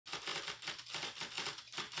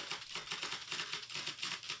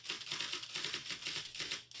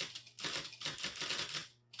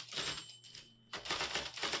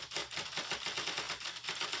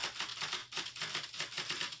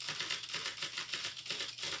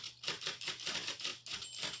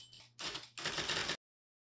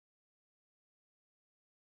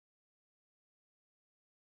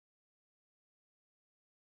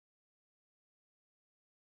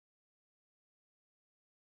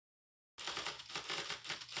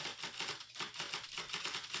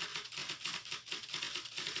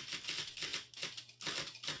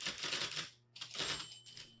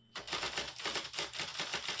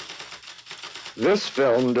This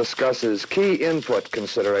film discusses key input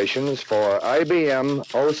considerations for IBM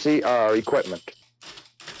OCR equipment.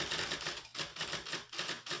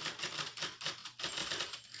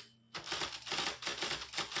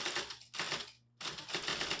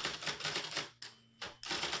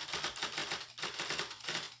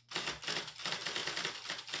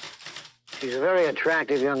 She's a very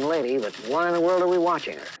attractive young lady, but why in the world are we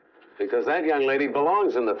watching her? Because that young lady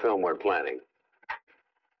belongs in the film we're planning.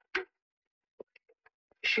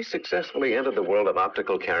 She successfully entered the world of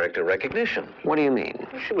optical character recognition. What do you mean?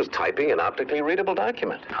 She was typing an optically readable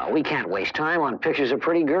document. Oh, we can't waste time on pictures of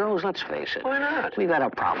pretty girls, let's face it. Why not? We've got a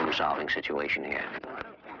problem-solving situation here.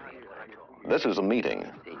 This is a meeting.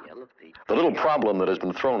 The little problem that has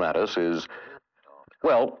been thrown at us is,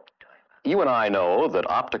 well, you and I know that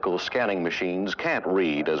optical scanning machines can't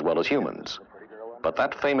read as well as humans. But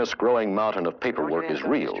that famous growing mountain of paperwork is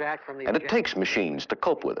real, and it takes machines to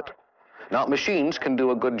cope with it. Now, machines can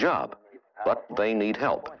do a good job, but they need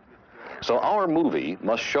help. So our movie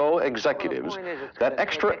must show executives that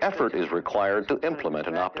extra effort is required to implement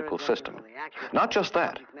an optical system. Not just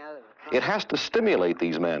that. It has to stimulate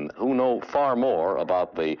these men who know far more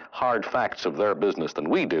about the hard facts of their business than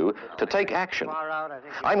we do to take action.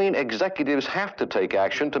 I mean, executives have to take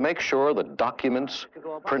action to make sure that documents,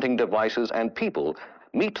 printing devices, and people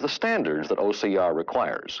meet the standards that OCR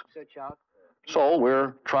requires. So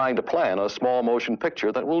we're trying to plan a small motion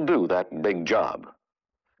picture that will do that big job.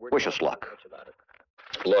 Wish us luck.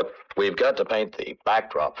 Look, we've got to paint the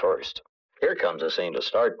backdrop first. Here comes a scene to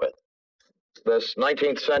start with. This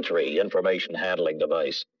 19th century information handling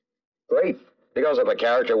device. Great, because if a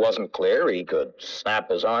character wasn't clear, he could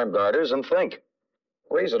snap his arm garters and think.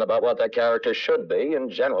 Reason about what that character should be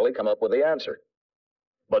and generally come up with the answer.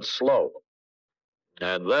 But slow.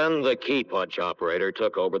 And then the key punch operator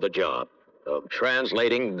took over the job of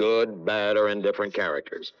translating good, bad, or indifferent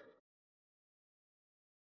characters.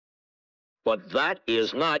 But that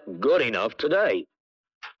is not good enough today.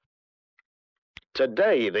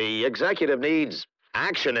 Today, the executive needs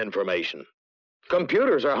action information.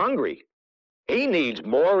 Computers are hungry. He needs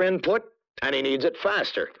more input, and he needs it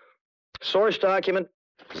faster. Source document,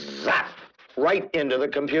 zap, right into the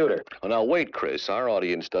computer. Well, now wait, Chris, our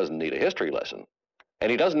audience doesn't need a history lesson. And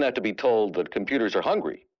he doesn't have to be told that computers are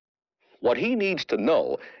hungry. What he needs to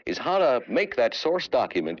know is how to make that source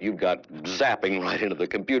document you've got zapping right into the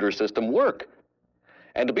computer system work.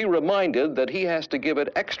 And to be reminded that he has to give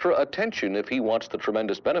it extra attention if he wants the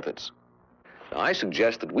tremendous benefits. Now, I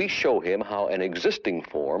suggest that we show him how an existing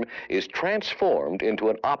form is transformed into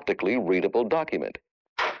an optically readable document.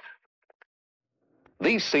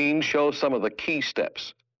 These scenes show some of the key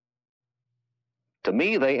steps. To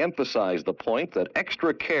me, they emphasize the point that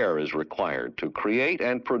extra care is required to create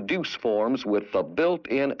and produce forms with the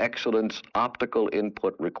built-in excellence optical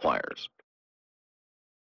input requires.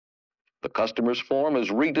 The customer's form is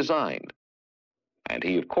redesigned, and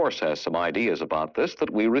he, of course, has some ideas about this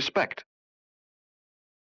that we respect.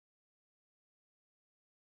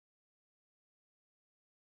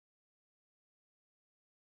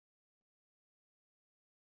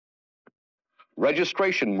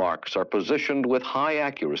 Registration marks are positioned with high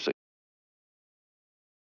accuracy.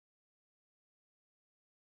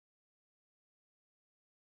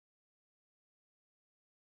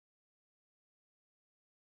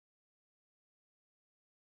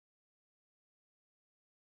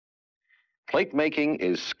 Plate making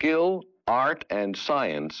is skill, art, and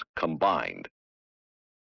science combined.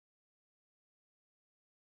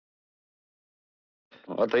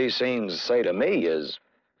 What these scenes say to me is,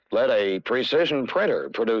 let a precision printer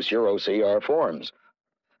produce your OCR forms.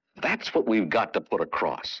 That's what we've got to put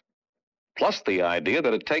across. Plus the idea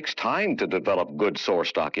that it takes time to develop good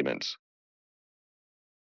source documents.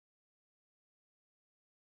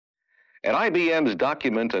 At IBM's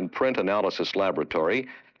Document and Print Analysis Laboratory,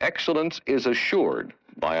 excellence is assured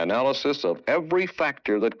by analysis of every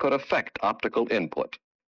factor that could affect optical input.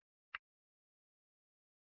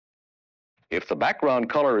 If the background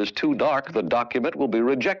color is too dark, the document will be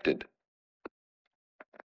rejected.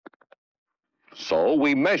 So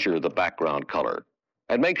we measure the background color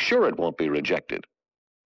and make sure it won't be rejected.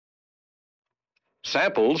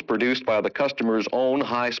 Samples produced by the customer's own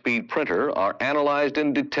high-speed printer are analyzed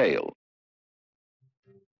in detail.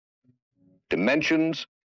 Dimensions,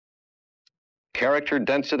 character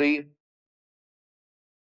density,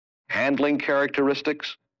 handling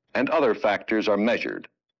characteristics, and other factors are measured.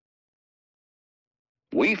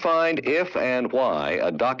 We find if and why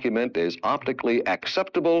a document is optically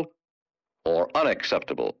acceptable or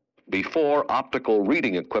unacceptable before optical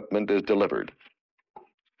reading equipment is delivered.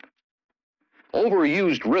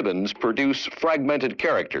 Overused ribbons produce fragmented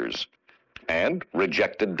characters and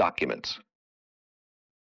rejected documents.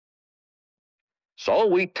 So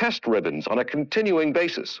we test ribbons on a continuing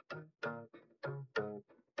basis.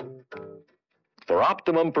 For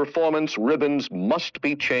optimum performance, ribbons must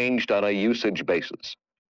be changed on a usage basis.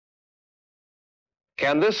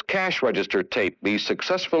 Can this cash register tape be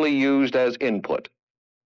successfully used as input?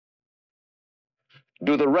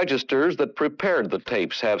 Do the registers that prepared the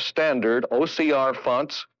tapes have standard OCR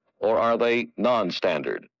fonts, or are they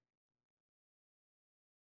non-standard?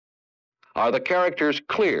 Are the characters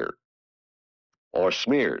clear or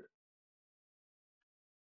smeared?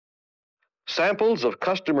 Samples of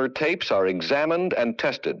customer tapes are examined and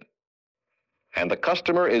tested, and the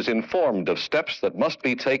customer is informed of steps that must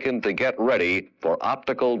be taken to get ready for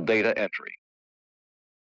optical data entry.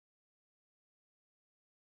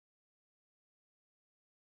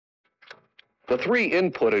 The three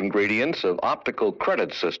input ingredients of optical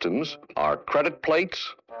credit systems are credit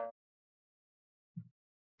plates,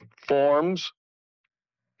 forms,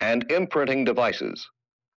 and imprinting devices.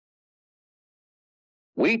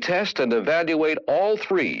 We test and evaluate all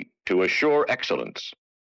three to assure excellence.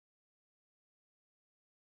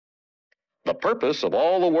 The purpose of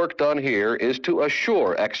all the work done here is to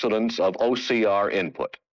assure excellence of OCR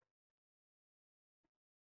input.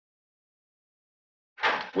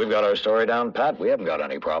 We've got our story down pat. We haven't got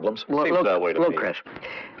any problems. Look, Chris,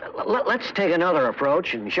 let's take another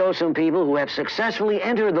approach and show some people who have successfully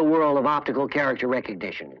entered the world of optical character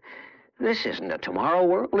recognition. This isn't a tomorrow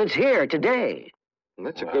world. It's here today.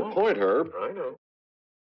 That's a good point, Herb. I know.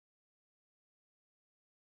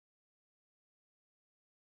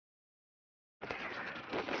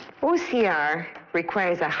 OCR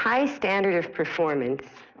requires a high standard of performance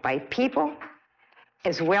by people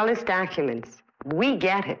as well as documents. We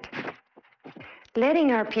get it.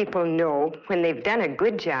 Letting our people know when they've done a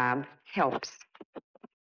good job helps.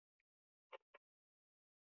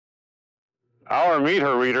 Our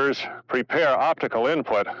meter readers prepare optical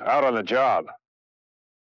input out on the job.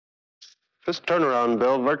 This turnaround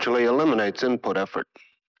bill virtually eliminates input effort.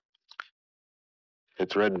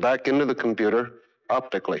 It's read back into the computer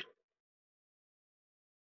optically.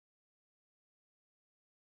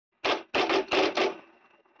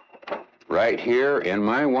 Right here in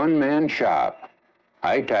my one-man shop,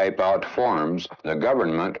 I type out forms the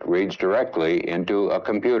government reads directly into a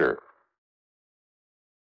computer.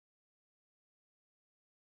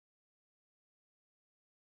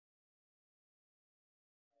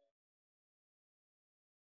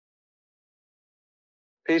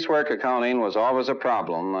 Piecework accounting was always a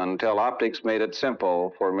problem until optics made it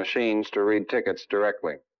simple for machines to read tickets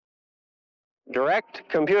directly. Direct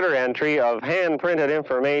computer entry of hand-printed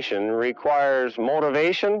information requires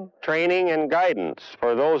motivation, training, and guidance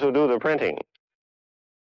for those who do the printing.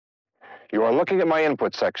 You are looking at my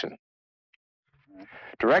input section.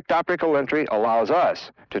 Direct optical entry allows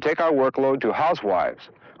us to take our workload to housewives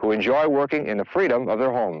who enjoy working in the freedom of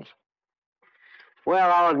their homes.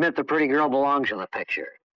 Well, I'll admit the pretty girl belongs in the picture.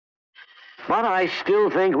 But I still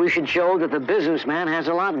think we should show that the businessman has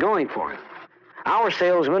a lot going for him. Our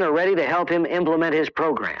salesmen are ready to help him implement his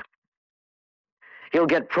program. He'll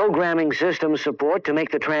get programming system support to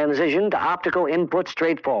make the transition to optical input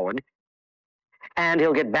straightforward, and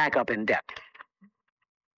he'll get backup in depth.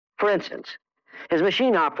 For instance, his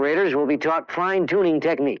machine operators will be taught fine-tuning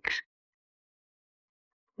techniques.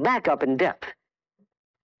 Backup in depth.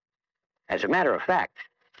 As a matter of fact,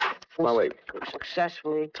 Well, wait.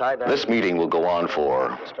 successfully This meeting will go on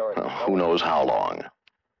for who knows how long.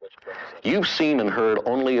 You've seen and heard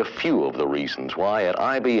only a few of the reasons why at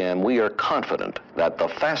IBM we are confident that the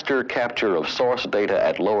faster capture of source data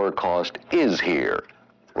at lower cost is here,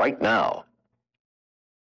 right now.